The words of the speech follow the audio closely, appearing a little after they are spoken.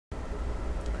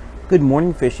Good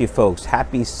morning, fishy folks.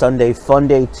 Happy Sunday fun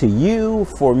day to you.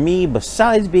 For me,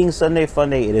 besides being Sunday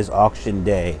fun day, it is auction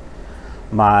day.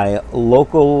 My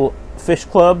local fish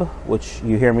club, which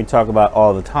you hear me talk about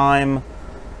all the time,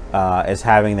 is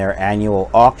having their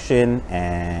annual auction,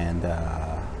 and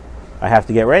I have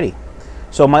to get ready.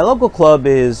 So my local club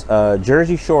is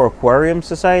Jersey Shore Aquarium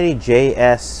Society,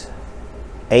 JSAS.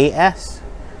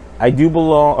 I do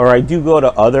go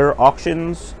to other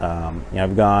auctions.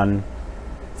 I've gone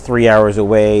 3 hours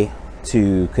away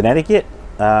to Connecticut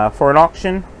for an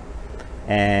auction,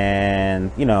 and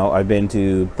I've been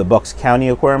to the Bucks County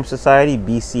Aquarium Society,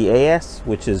 BCAS,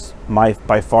 which is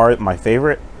by far my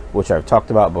favorite, which I've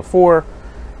talked about before.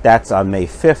 That's on May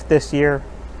 5th this year.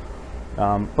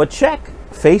 But check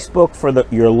Facebook for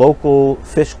your local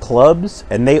fish clubs,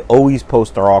 and they always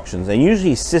post their auctions, and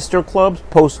usually sister clubs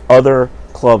post other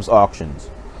clubs auctions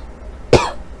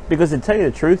because, to tell you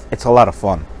the truth, it's a lot of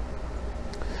fun.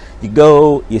 You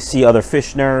go, you see other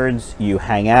fish nerds, you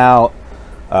hang out.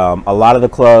 A lot of the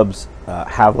clubs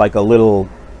have like a little,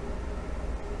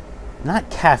 not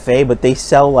cafe, but they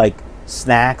sell like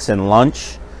snacks and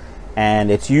lunch, and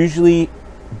it's usually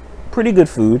pretty good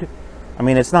food. I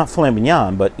mean, it's not filet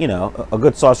mignon, but a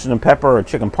good sausage and pepper or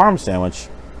chicken parm sandwich,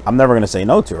 I'm never going to say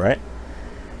no to, right?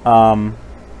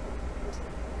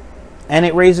 And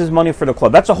it raises money for the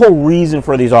club. That's the whole reason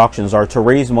for these auctions, are to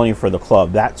raise money for the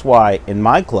club. That's why in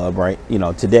my club, right,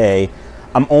 today,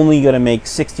 I'm only going to make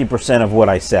 60% of what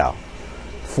I sell.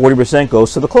 40%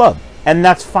 goes to the club, and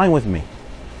that's fine with me.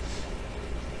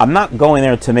 I'm not going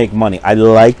there to make money. I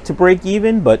like to break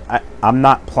even, but I'm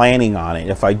not planning on it.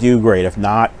 If I do, great. If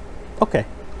not, okay.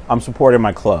 I'm supporting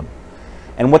my club.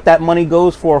 And what that money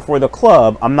goes for the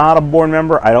club, I'm not a board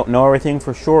member. I don't know everything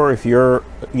for sure. If you're,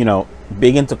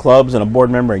 big into clubs and a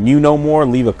board member and you know more,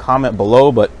 leave a comment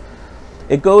below. But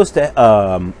it goes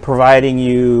to providing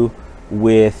you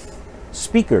with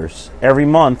speakers. Every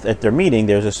month at their meeting,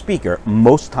 there's a speaker.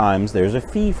 Most times there's a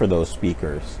fee for those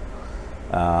speakers.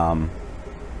 And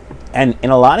in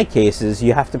a lot of cases,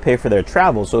 you have to pay for their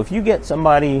travel. So if you get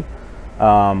somebody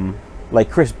like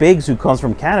Chris Biggs, who comes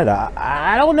from Canada,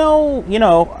 I don't know,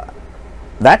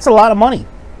 that's a lot of money,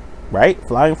 right?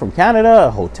 Flying from Canada,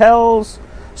 hotels.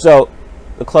 So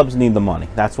the clubs need the money.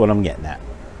 That's what I'm getting at.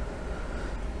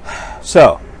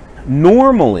 So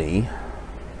normally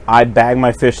I bag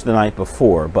my fish the night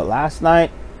before, but last night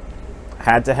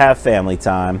had to have family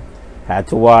time, had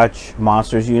to watch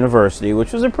Monsters University,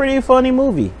 which was a pretty funny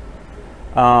movie.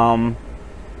 So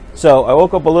I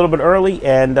woke up a little bit early,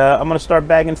 and I'm going to start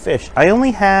bagging fish. I only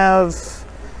have,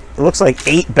 it looks like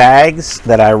 8 bags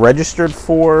that I registered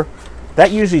for.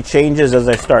 That usually changes as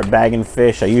I start bagging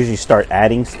fish. I usually start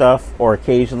adding stuff, or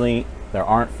occasionally there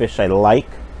aren't fish I like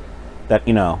that,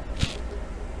 they're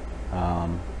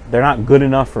not good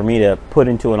enough for me to put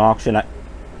into an auction.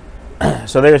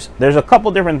 So there's a couple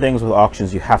different things with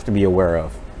auctions you have to be aware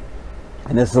of.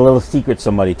 And this is a little secret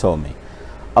somebody told me.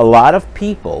 A lot of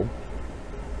people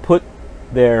put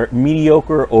their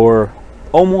mediocre or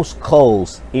almost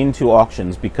culls into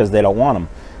auctions because they don't want them.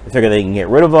 They figure they can get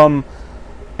rid of them.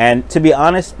 And to be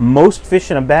honest, most fish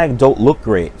in a bag don't look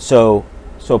great. So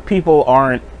people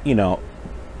aren't,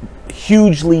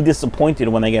 hugely disappointed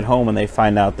when they get home and they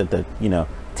find out that the,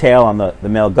 tail on the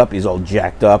male guppy is all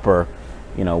jacked up, or,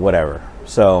 whatever.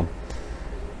 So,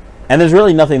 and there's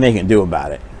really nothing they can do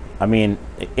about it. I mean,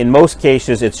 in most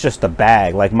cases, it's just a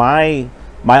bag. Like my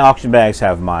auction bags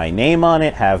have my name on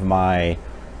it, have my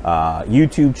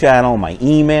YouTube channel, my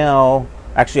email.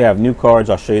 Actually, I have new cards.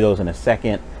 I'll show you those in a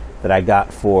second, that I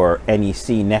got for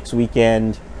NEC next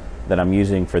weekend that I'm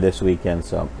using for this weekend.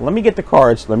 So let me get the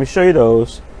cards. Let me show you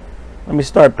those. Let me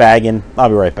start bagging. I'll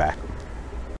be right back.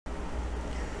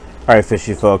 All right,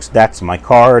 fishy folks, that's my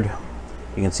card.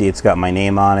 You can see it's got my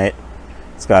name on it.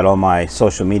 It's got all my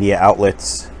social media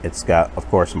outlets. It's got, of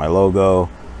course, my logo,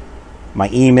 my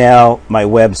email, my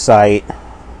website.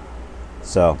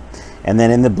 So, and then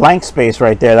in the blank space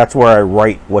right there, that's where I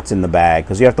write what's in the bag,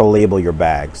 because you have to label your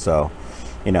bag. So,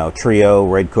 trio,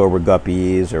 red cobra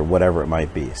guppies, or whatever it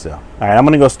might be. So, all right, I'm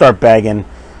going to go start bagging.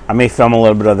 I may film a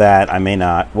little bit of that. I may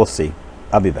not. We'll see.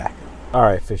 I'll be back. All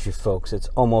right, fishy folks, it's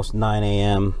almost 9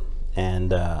 a.m.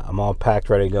 and I'm all packed,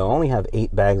 ready to go. I only have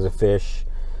 8 bags of fish.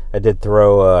 I did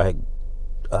throw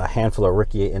a handful of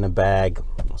Ricky in a bag,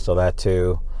 so that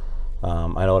too.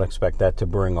 I don't expect that to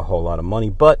bring a whole lot of money,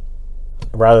 but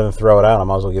rather than throw it out, I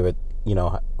might as well give it,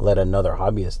 let another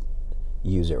hobbyist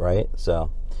use it, right? So,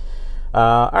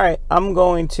 all right, I'm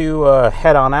going to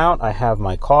head on out. I have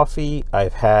my coffee.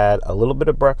 I've had a little bit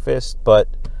of breakfast, but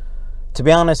to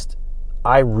be honest,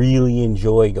 I really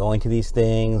enjoy going to these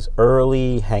things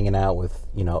early, hanging out with,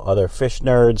 you know, other fish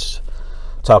nerds,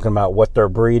 talking about what they're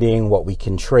breeding, what we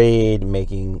can trade,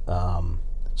 making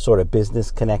sort of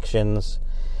business connections.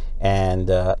 And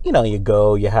you know,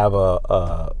 you have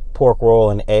a pork roll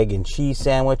and egg and cheese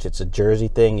sandwich. It's a Jersey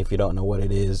thing. If you don't know what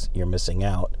it is, you're missing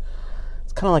out.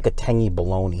 It's kind of like a tangy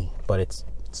bologna, but it's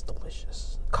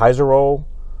delicious. Kaiser roll,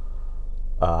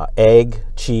 egg,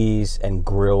 cheese, and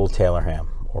grilled Taylor ham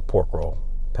or pork roll,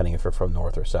 depending if you're from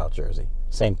North or South Jersey.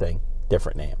 Same thing,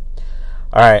 different name.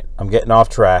 All right, I'm getting off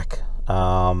track.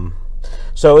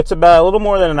 So it's about a little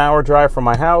more than an hour drive from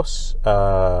my house.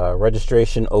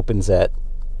 Registration opens at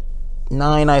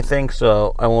 9, I think,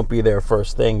 so I won't be there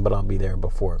first thing, but I'll be there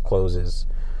before it closes.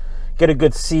 Get a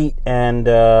good seat and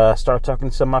start talking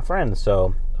to some of my friends.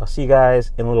 So I'll see you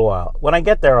guys in a little while. When I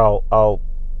get there, I'll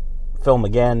film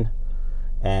again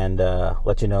and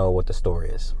let you know what the story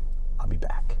is. I'll be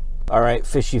back. All right,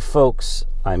 fishy folks,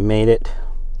 I made it.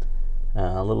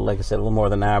 A little, like I said, a little more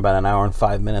than an hour, about an hour and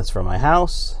 5 minutes from my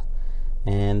house.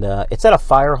 And it's at a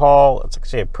fire hall. It's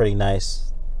actually a pretty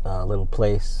nice little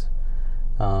place.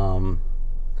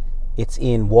 It's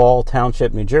in Wall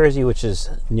Township, New Jersey, which is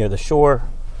near the shore.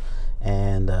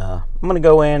 And I'm gonna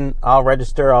go in, I'll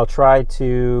register. I'll try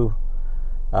to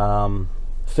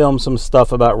film some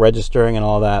stuff about registering and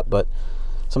all that, but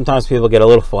sometimes people get a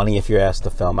little funny if you're asked to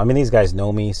film. I mean, these guys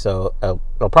know me, so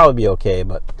it'll probably be okay,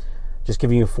 but just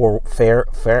giving you fair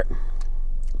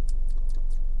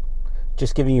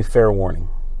warning.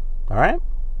 All right,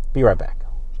 be right back.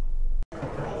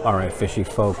 All right, fishy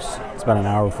folks, it's about an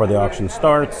hour before the auction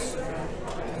starts.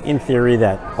 In theory,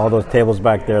 that all those tables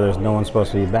back there, there's no one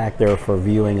supposed to be back there for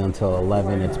viewing until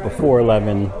 11. It's before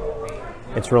 11.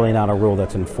 It's really not a rule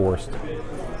that's enforced.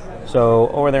 So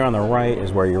over there on the right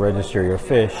is where you register your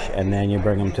fish, and then you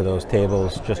bring them to those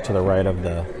tables just to the right of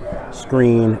the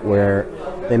screen where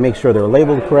they make sure they're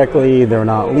labeled correctly, they're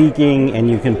not leaking, and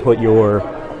you can put your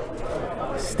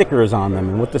stickers on them.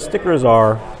 And what the stickers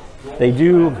are, they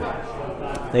do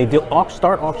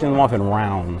start auctioning them off in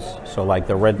rounds. So like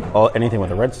the red, anything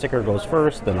with a red sticker goes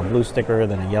first, then a blue sticker,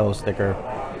 then a yellow sticker.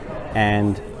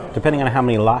 And depending on how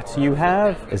many lots you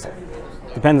have,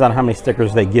 depends on how many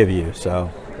stickers they give you. So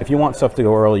if you want stuff to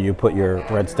go early, you put your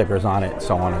red stickers on it,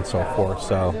 so on and so forth.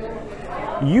 So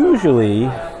usually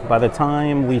by the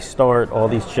time we start, all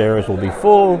these chairs will be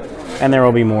full and there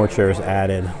will be more chairs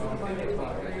added.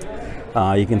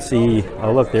 You can see,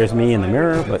 oh look, there's me in the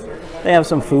mirror, but they have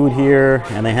some food here,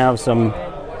 and they have some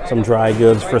dry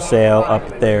goods for sale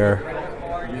up there.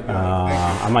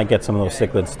 I might get some of those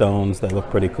cichlid stones. They look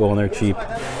pretty cool and they're cheap.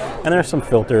 And there's some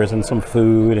filters and some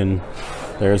food, and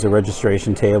there's a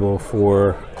registration table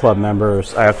for club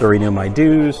members. I have to renew my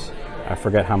dues. I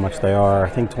forget how much they are. I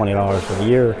think $20 for the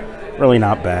year. Really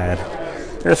not bad.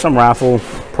 There's some raffle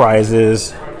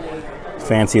prizes.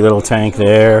 Fancy little tank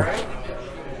there.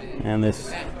 And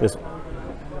this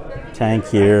tank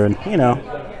here, and you know,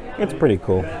 it's pretty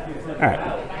cool. All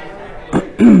right.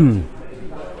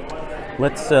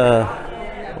 Let's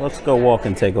go walk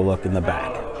and take a look in the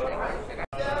back.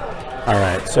 All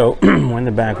right, so we're in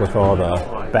the back with all the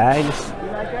bags.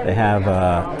 They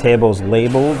have tables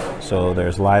labeled, so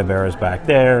there's live bearers back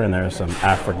there, and there's some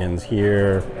Africans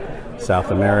here,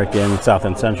 South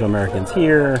and Central Americans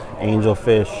here,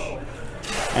 angelfish,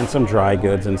 and some dry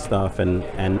goods and stuff. And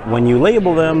when you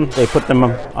label them, they put them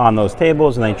on those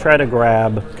tables, and they try to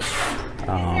grab,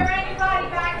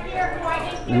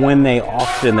 when they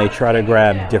auction, they try to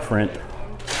grab different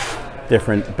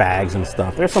bags and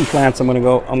stuff. There's some plants I'm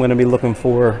gonna be looking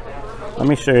for. Let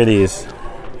me show you these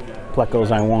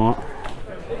plecos I want.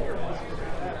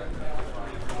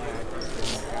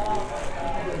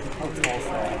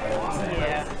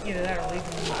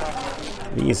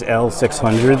 These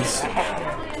L600s.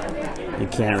 You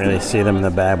can't really see them in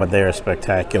the bag, but they are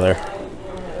spectacular.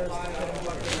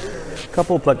 A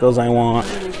couple of plecos I want.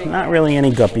 Not really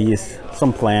any guppies.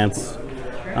 Some plants.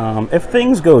 If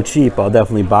things go cheap, I'll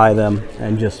definitely buy them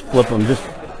and just flip them. Just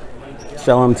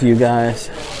sell them to you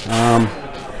guys.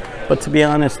 But to be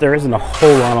honest, there isn't a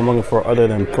whole lot I'm looking for other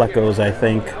than plecos, I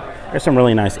think. There's some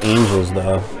really nice angels,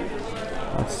 though.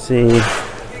 Let's see.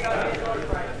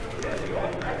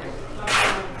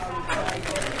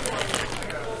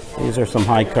 These are some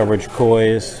high coverage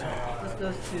kois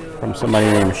from somebody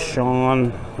named Sean,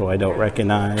 who I don't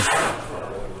recognize,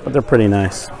 but they're pretty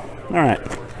nice. All right,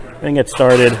 we're gonna get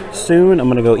started soon. I'm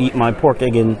gonna go eat my pork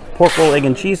roll, egg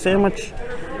and cheese sandwich,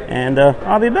 and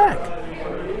I'll be back.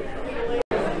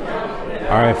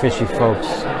 All right, fishy folks,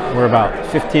 we're about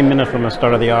 15 minutes from the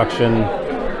start of the auction.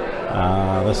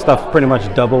 The stuff pretty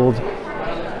much doubled.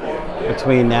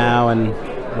 between now and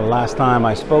the last time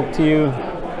I spoke to you.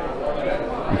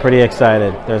 I'm pretty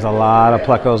excited. There's a lot of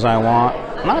plecos I want.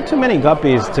 Not too many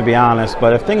guppies, to be honest,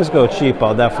 but if things go cheap,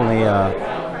 I'll definitely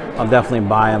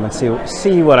buy them and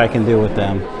see what I can do with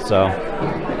them. So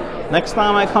next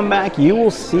time I come back, you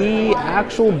will see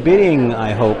actual bidding.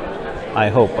 I hope.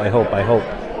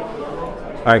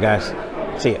 All right, guys.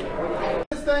 See ya.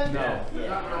 This thing? No.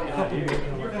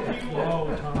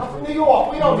 I'm from New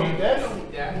York. We don't need this.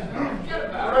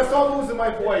 When I start losing my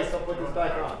voice, I'll put this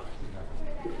back on.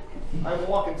 I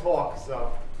walk and talk,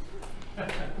 so.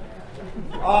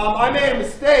 I made a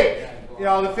mistake. You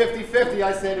know, the 50-50,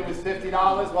 I said it was $50.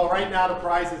 Well, right now the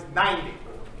price is $90.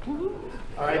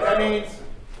 All right, that means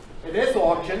in this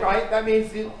auction, right, that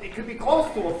means it could be close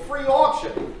to a free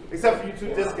auction, except for you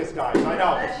two discus guys. I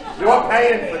know. You're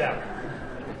paying for them.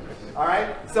 All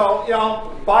right, so, you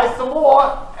know, buy some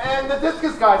more, and the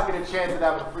discus guys get a chance at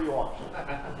having a free auction.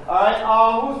 All right,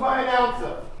 who's my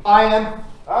announcer? I am.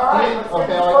 All right, let's get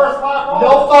the first lot.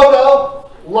 No photo.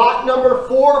 Lot number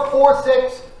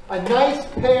 446. A nice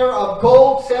pair of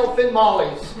gold sailfin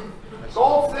mollies.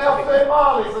 Gold sailfin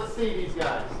mollies. Let's see these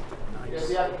guys. Yes,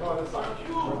 you have to go on this side.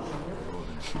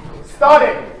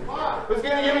 Stunning. Who's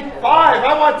going to give me 5?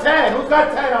 I want 10. Who's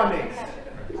got 10 on these?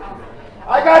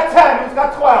 I got 10. Who's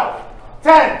got 12?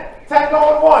 10. 10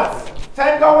 going once.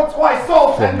 10 going twice.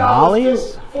 Sold $10.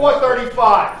 Mollies?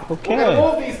 $435. Okay. We're going to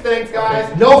move these things,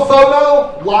 guys. No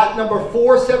photo. Lot number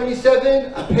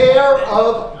 477. A pair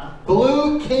of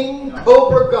Blue King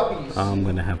Cobra guppies. I'm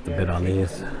going to have to bid on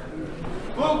these.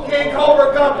 Blue King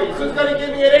Cobra guppies. Who's going to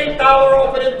give me an $8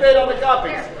 opening bid on the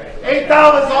guppies? $8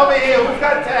 over here. Who's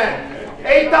got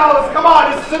 10? $8. Come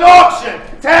on, this is an auction.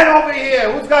 10 over here.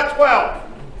 Who's got 12?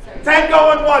 10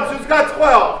 going once. Who's got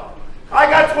 12? I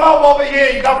got 12 over here.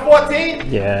 You got 14?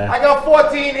 Yeah. I got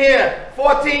 14 here.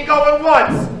 14 going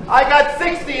once. I got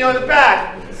 16 on the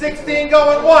back. 16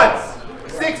 going once.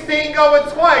 16 going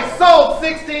twice. Sold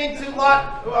 16 to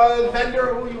lot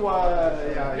vendor. Who you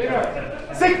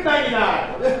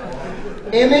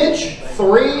 $6.99. Image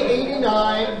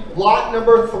 389. Lot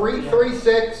number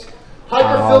 336.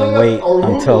 I'll wait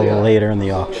until later in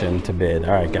the auction to bid.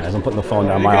 All right, guys, I'm putting the phone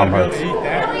down. My arm hurts.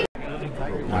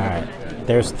 All right,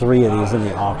 there's 3 of these in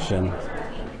the auction.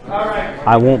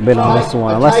 I won't bid on this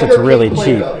one unless it's really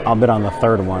cheap. I'll bid on the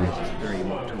 3rd one.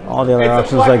 All the other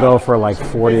auctions I go for like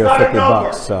 40 or 50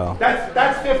 bucks. So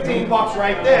that's 15 bucks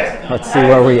right there. Let's see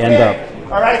where we end up.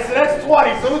 All right, so that's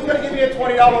 20. So who's going to give me a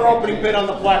 $20 opening bid on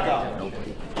the pleco?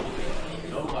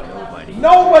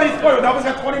 Nobody's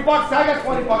got 20 bucks. I got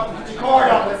 20 bucks. Put your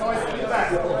card up. That's how I see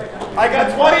that. I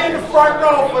got 20 in the front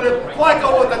row for the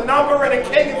pleco with a number and a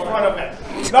king in front of it.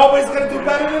 Nobody's going to do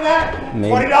better than that.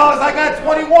 Maybe. $20. I got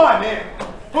 21. Here.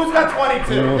 Who's got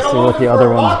 22? We'll see what the other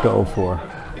ones go for.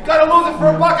 You got to lose it for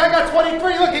a buck. I got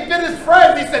 23. Look, he bid his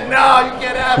friend. He said, "No, you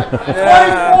can't have it." 24.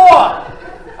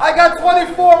 I got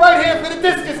 24 right here for the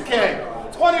discus king.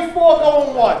 24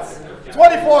 going once.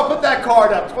 24, put that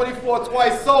card up. 24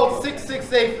 twice sold.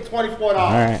 668 for $24.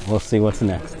 All right, we'll see what's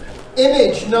next.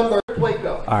 Image number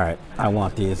Pleco. All right, I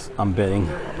want these. I'm bidding.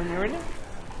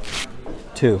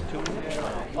 2.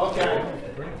 Okay.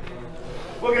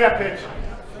 Look at that pitch.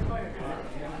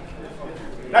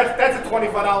 That's a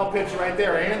 $25 pitch right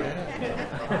there, ain't it?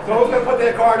 So who's going to put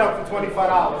their card up for $25?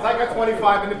 I got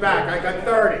 25 in the back. I got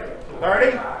 30.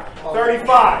 30?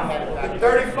 35.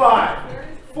 35.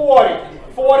 40.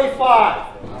 45.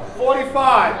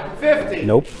 45. 50.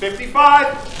 Nope.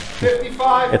 55.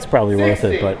 55. It's probably 60, worth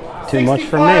it, but too much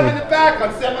for me. 65 in the back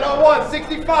on 701.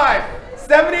 65.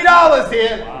 $70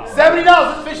 here.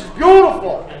 $70. This fish is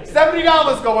beautiful.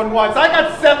 $70 going once. I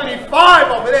got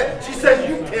 75 over there. She says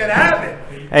you can't have it.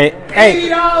 Hey,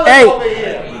 $80 over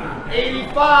here.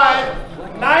 85,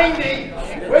 90.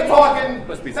 We're talking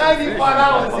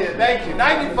 $95 here. Thank you.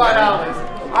 $95.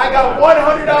 I got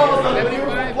 $100 on the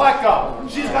beautiful pleco.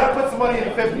 She's got to put some money in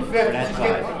the 50-50. She's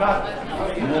getting for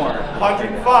nothing. More.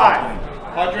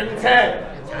 105.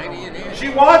 110. She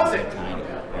wants it.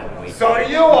 So do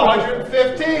you.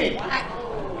 115. I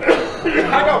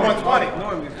got 120.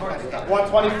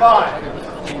 125.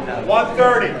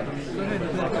 130.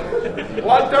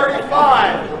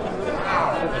 135.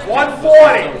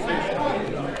 140.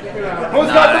 Who's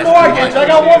got the mortgage? I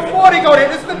got 140 going in.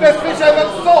 This is the best fish I've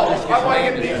ever sold. I want to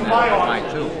get these in my arm.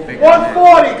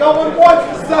 140 going once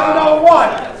for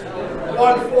 701.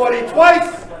 140 twice.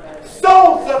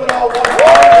 Sold 701.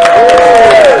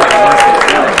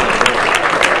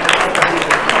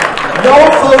 No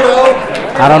photo.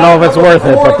 I don't know if it's worth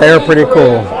it, but they're pretty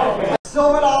cool.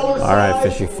 All right,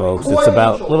 fishy folks, it's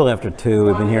about a little after 2.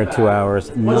 We've been here 2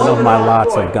 hours. None of my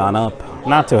lots have gone up.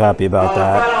 Not too happy about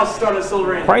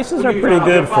that. Prices are pretty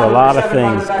good for a lot of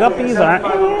things. Guppies aren't.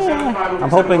 I'm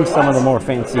hoping some of the more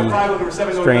fancy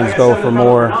strains go for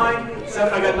more.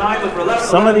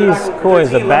 Some of these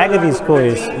kois, a bag of these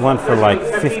kois went for like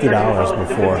 $50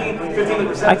 before.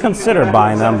 I consider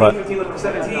buying them, but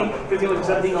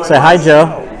say hi,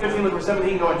 Joe.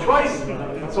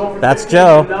 That's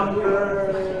Joe.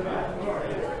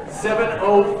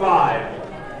 705.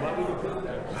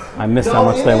 I missed how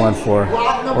much they went for.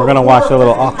 We're gonna watch a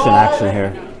little auction action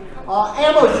here.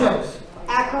 Ammo chips,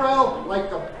 Ackerel,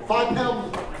 like a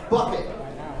 5-pound bucket.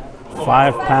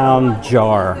 5-pound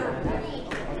jar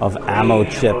of ammo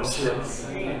chips.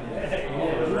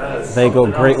 They go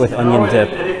great with onion dip.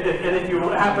 And if you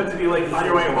happen to be like on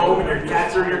your way home and your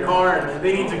cats are in your car and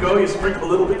they need to go, you sprinkle a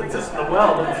little bit of this in the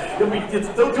well. It's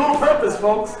dual purpose,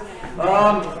 folks.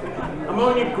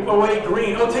 Ammonia away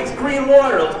green. Oh, it takes green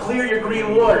water. It'll clear your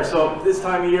green water. So this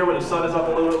time of year when the sun is up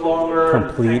a little bit longer,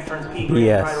 complete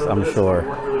BS, I'm sure.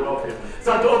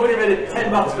 So I'll go over here at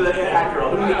 $10 for the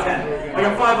Ackerel. Let me get 10. I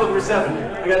got 5 look for 7.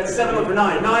 I got 7 look for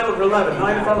 9. 9 look for 11.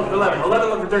 9 in front look for 11. 11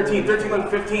 look for 13. 13 look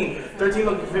for 15. 13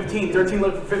 look for 15. 13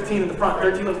 look for 15 in the front.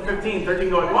 13 look for 15. 13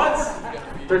 going once.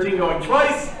 13 going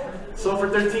twice. So for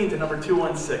 13 to number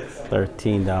 216.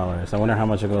 $13. I wonder how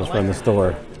much it goes for in the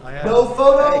store. No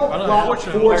photo, lot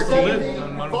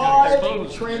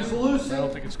 475,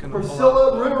 translucent,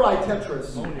 Priscilla Ritterite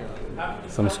Tetras.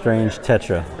 Some strange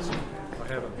Tetra.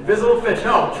 Visible fish,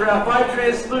 no. 5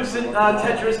 translucent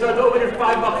Tetras. Start to open here,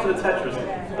 $5 for the Tetras.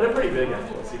 They're pretty big,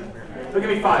 actually. Let's see. Look at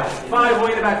me, 5. 5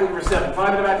 way in the back looking for 7. 5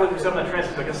 in the back looking for 7 on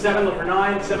translucent. I got 7 look for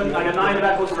 9. 7. I got 9 in the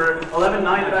back looking for 11.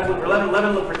 9 in the back looking for 11.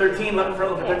 11 look for 13. 11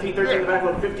 front look for 13. 13 in the back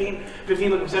look for 15. 15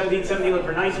 look for 17. 17 look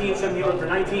for 19. 17 look for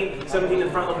 19. 17 in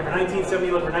the front look for 19.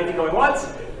 17 look for 19 going once.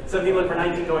 17 look for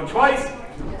 19 going twice.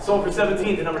 Sold for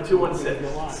 17 to number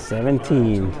 216.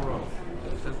 17.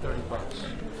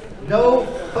 No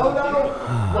photo,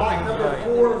 lot number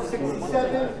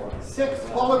 467, 6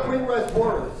 Harlequin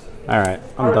Reservoirs. All right,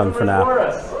 I'm done for now.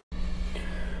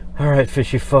 All right,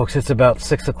 fishy folks, it's about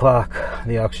 6 o'clock.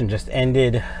 The auction just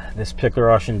ended. This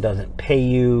particular auction doesn't pay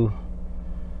you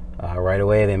right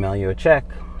away. They mail you a check.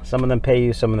 Some of them pay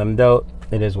you, some of them don't.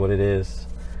 It is what it is.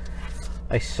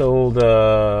 I sold,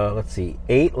 let's see,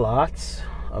 8 lots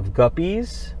of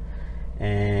guppies,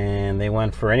 and they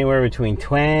went for anywhere between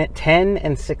 $10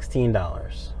 and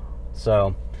 $16.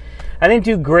 So I didn't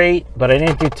do great, but I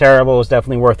didn't do terrible. It was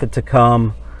definitely worth it to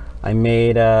come. I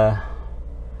made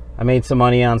some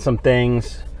money on some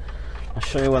things. I'll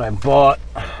show you what I bought.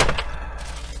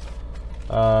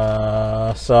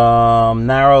 Some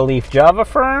narrow leaf Java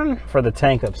fern for the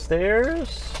tank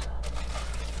upstairs.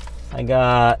 I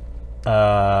got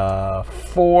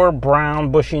 4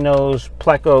 brown bushy nose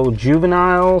pleco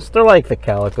juveniles. They're like the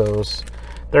calicos.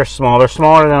 They're small. They're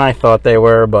smaller than I thought they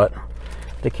were, but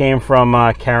they came from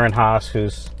Karen Haas,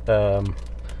 who's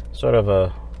sort of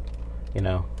a, you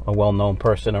know, a well-known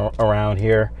person around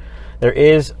here.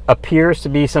 There appears to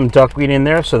be some duckweed in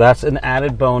there, so that's an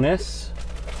added bonus.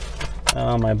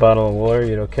 My bottle of water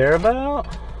you don't care about.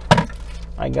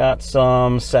 I got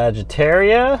some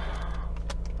Sagittaria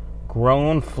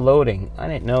grown floating. I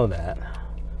didn't know that,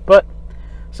 but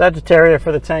Sagittaria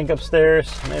for the tank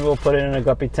upstairs. Maybe we'll put it in a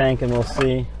guppy tank and we'll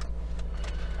see.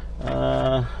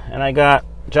 And I got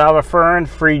Java fern,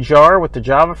 free jar with the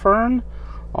Java fern,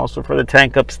 also for the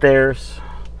tank upstairs.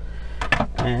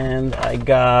 And I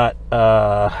got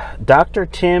Dr.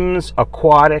 Tim's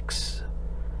Aquatics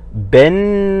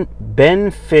beneficial.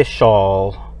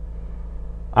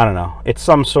 I don't know. It's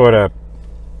some sort of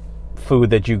food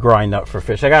that you grind up for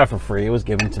fish. I got it for free. It was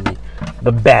given to me.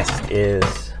 The best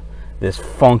is this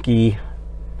funky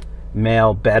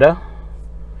male betta,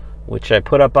 which I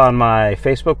put up on my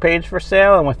Facebook page for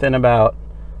sale, and within about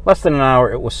less than an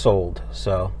hour it was sold.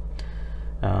 So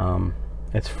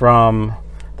it's from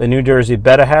the New Jersey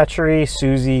Betta Hatchery,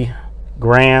 Susie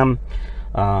Graham.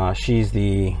 She's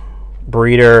the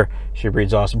breeder. She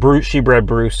breeds awesome. She bred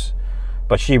Bruce,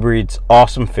 but she breeds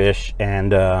awesome fish,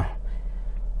 and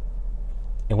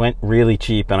it went really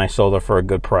cheap, and I sold her for a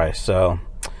good price. So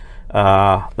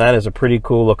that is a pretty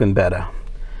cool looking betta.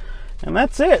 And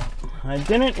that's it. I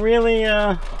didn't really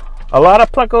a lot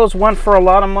of plecos went for a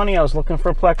lot of money. I was looking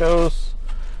for plecos.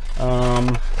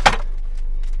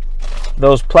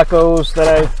 Those plecos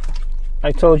that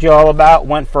I told you all about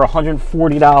went for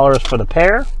 $140 for the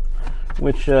pair,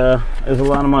 which is a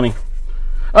lot of money.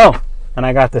 Oh, and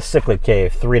I got the cichlid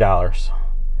cave, $3.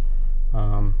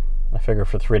 I figure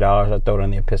for $3 I'd throw it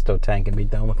in the Episto tank and be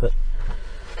done with it.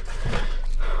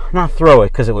 Not throw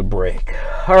it, because it would break.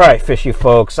 All right, fishy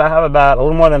folks, I have about a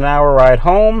little more than an hour ride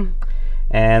home,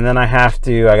 And then I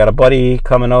got a buddy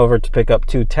coming over to pick up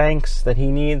 2 tanks that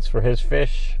he needs for his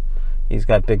fish. He's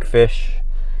got big fish.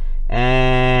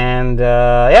 And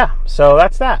yeah, so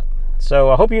that's that.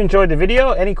 So I hope you enjoyed the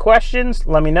video. Any questions,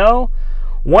 let me know.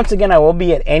 Once again, I will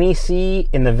be at NEC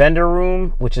in the vendor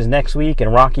room, which is next week in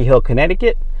Rocky Hill,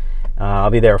 Connecticut.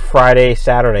 I'll be there Friday,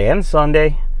 Saturday, and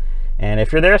Sunday. And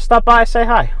if you're there, stop by, say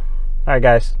hi. All right,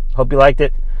 guys. Hope you liked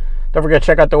it. Don't forget to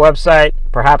check out the website,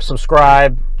 perhaps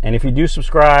subscribe. And if you do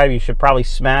subscribe, you should probably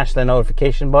smash the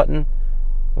notification button.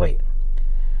 Wait.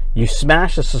 You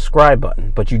smash the subscribe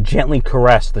button, but you gently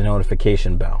caress the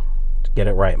notification bell. Get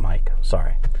it right, Mike.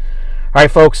 Sorry. All right,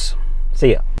 folks.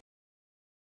 See ya.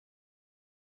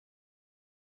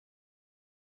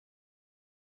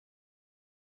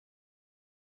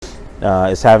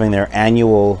 Is having their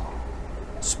annual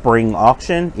spring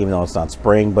auction, even though it's not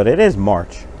spring, but it is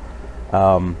March.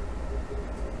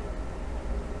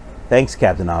 Thanks,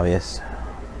 Captain Obvious.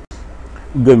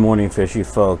 Good morning, fishy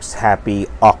folks. Happy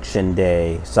auction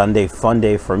day. Sunday fun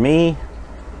day for me,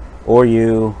 or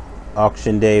you.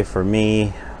 Auction day for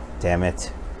me. Damn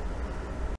it.